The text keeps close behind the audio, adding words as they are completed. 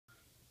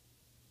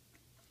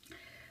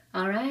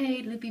All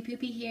right, Loopy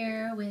Poopy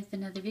here with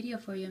another video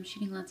for you. I'm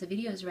shooting lots of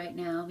videos right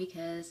now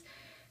because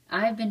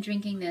I've been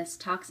drinking this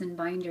Toxin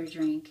Binder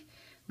Drink,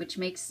 which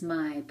makes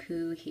my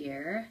poo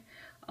here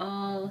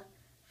all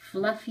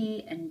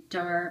fluffy and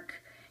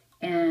dark,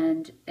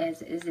 and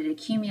as it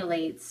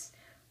accumulates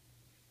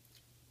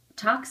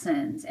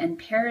toxins and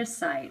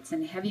parasites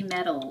and heavy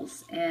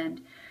metals.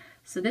 And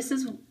so this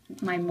is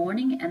my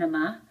morning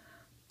enema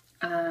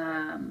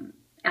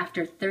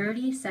after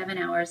 37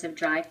 hours of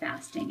dry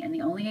fasting. And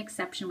the only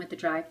exception with the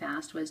dry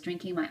fast was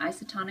drinking my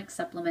Isotonix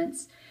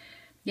supplements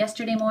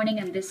yesterday morning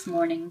and this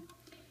morning.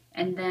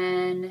 And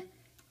then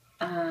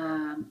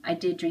I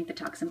did drink the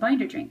Toxin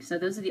Binder Drink. So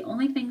those are the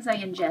only things I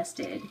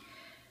ingested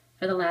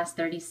for the last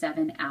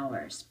 37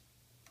 hours.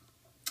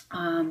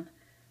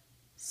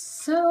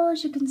 So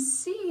as you can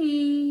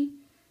see,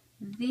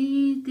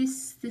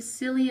 this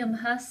psyllium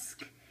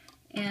husk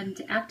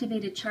and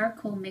activated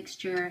charcoal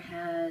mixture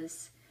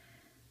has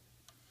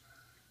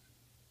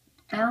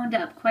bound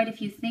up quite a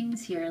few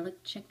things here.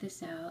 Look, check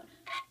this out.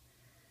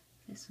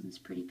 This one's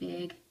pretty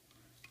big.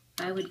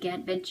 I would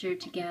venture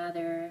to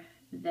gather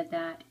that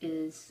that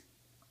is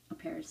a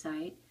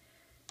parasite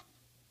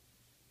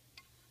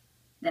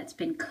that's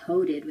been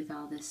coated with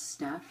all this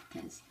stuff,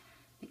 because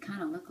they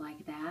kind of look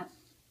like that.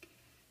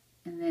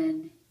 And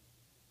then,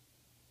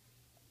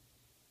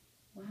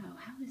 wow,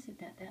 how is it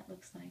that that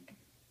looks like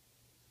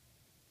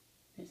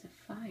there's a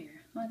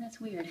fire? Oh,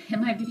 that's weird. In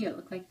my video, it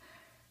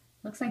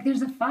looks like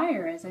there's a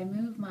fire as I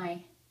move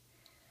my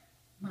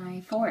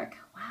fork.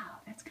 Wow,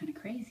 that's kind of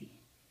crazy.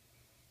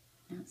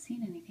 I've not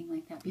seen anything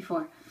like that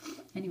before.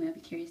 Anyway, I'll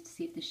be curious to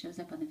see if this shows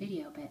up on the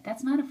video, but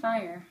that's not a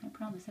fire. I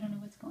promise. I don't know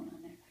what's going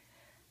on there.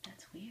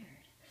 That's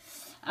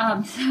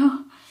weird.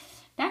 So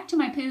back to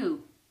my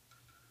poo.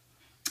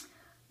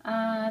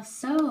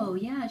 So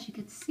yeah, as you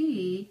can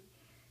see,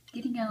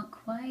 getting out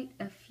quite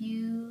a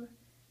few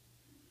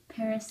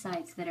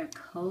parasites that are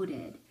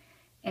coated.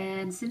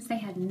 And since they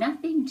had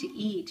nothing to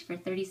eat for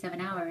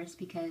 37 hours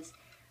because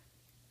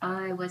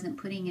I wasn't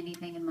putting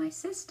anything in my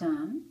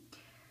system,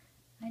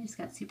 I just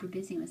got super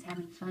busy and was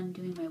having fun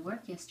doing my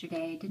work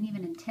yesterday. I didn't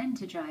even intend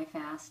to dry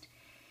fast,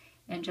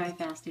 and dry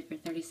fasted for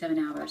 37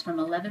 hours from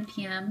 11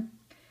 p.m.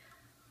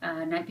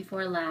 Night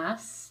before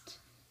last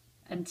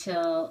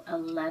until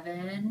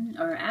 11,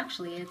 or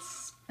actually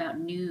it's about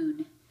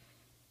noon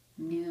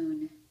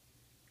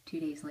 2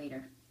 days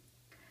later.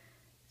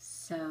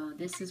 So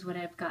this is what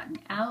I've gotten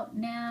out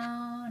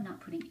now,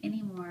 not putting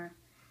any more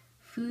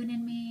food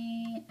in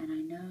me, and I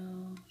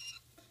know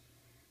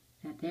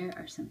that there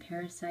are some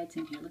parasites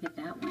in here. Look at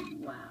that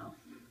one. Wow.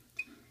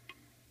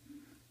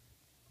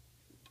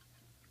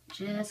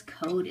 Just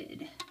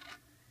coated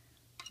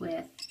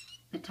with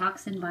the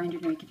Toxin Binder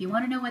Drink. If you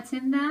want to know what's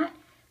in that,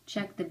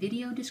 check the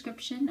video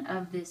description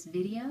of this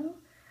video.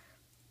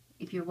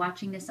 If you're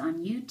watching this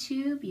on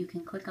YouTube, you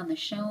can click on the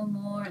show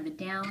more, or the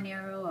down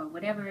arrow, or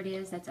whatever it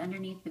is that's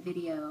underneath the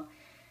video,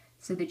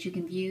 so that you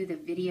can view the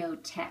video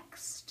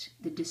text,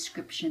 the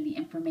description, the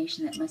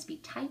information that must be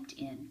typed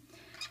in.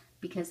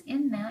 Because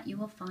in that you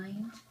will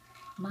find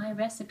my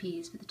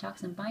recipes for the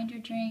Toxin Binder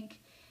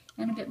Drink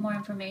and a bit more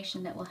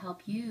information that will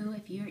help you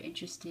if you're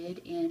interested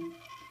in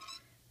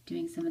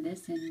doing some of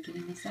this and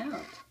getting this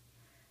out.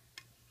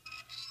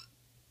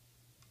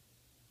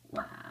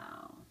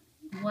 Wow.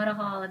 What a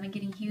haul. I've been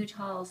getting huge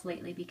hauls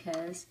lately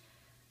because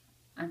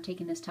I'm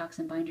taking this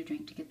Toxin Binder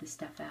Drink to get this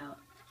stuff out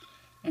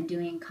and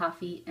doing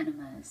coffee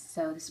enemas.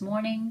 So this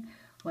morning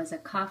was a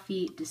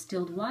coffee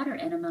distilled water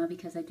enema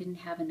because I didn't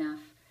have enough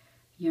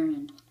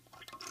urine.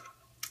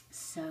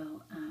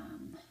 So,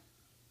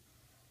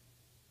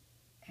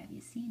 have you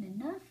seen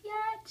enough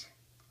yet?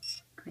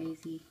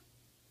 Crazy.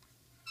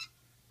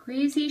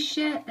 Crazy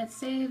shit that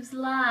saves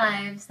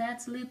lives.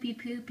 That's Loopy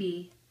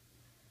Poopy.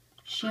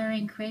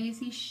 Sharing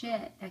crazy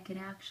shit that could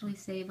actually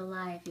save a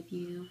life if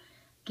you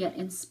get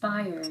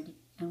inspired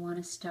and want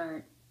to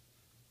start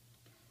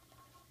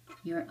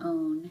your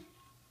own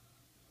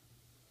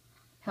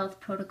health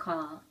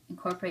protocol.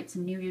 Incorporate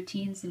some new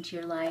routines into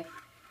your life,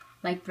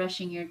 like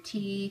brushing your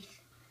teeth.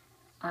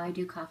 I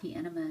do coffee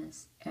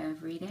enemas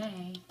every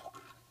day,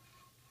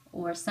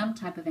 or some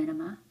type of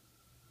enema.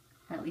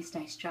 At least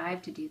I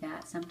strive to do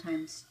that,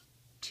 sometimes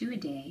 2 a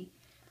day.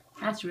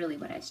 That's really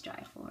what I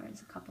strive for,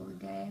 is a couple a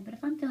day. But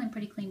if I'm feeling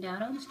pretty cleaned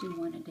out, I'll just do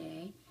 1 a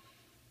day.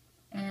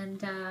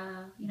 And,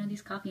 you know,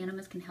 these coffee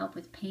enemas can help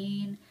with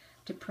pain,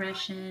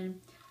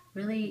 depression,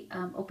 really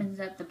opens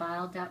up the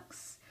bile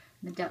ducts,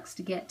 the ducts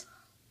to get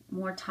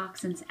more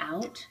toxins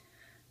out.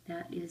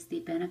 That is the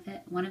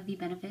benefit, one of the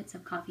benefits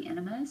of coffee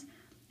enemas.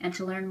 And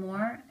to learn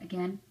more,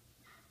 again,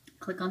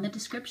 click on the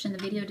description, the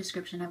video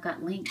description. I've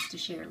got links to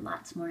share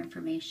lots more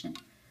information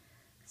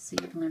so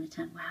you can learn a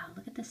ton. Wow,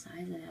 look at the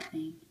size of that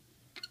thing.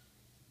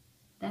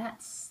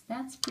 That's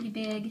pretty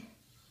big.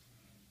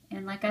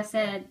 And like I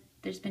said,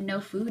 there's been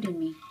no food in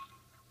me.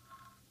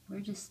 We're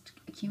just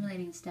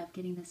accumulating stuff,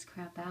 getting this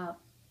crap out.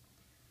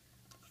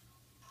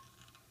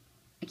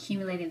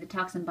 Accumulating the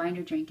Toxin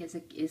Binder Drink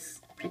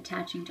is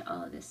attaching to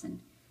all of this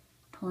and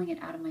pulling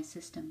it out of my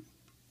system.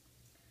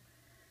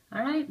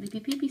 All right, Leapy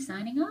Peepy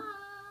signing off.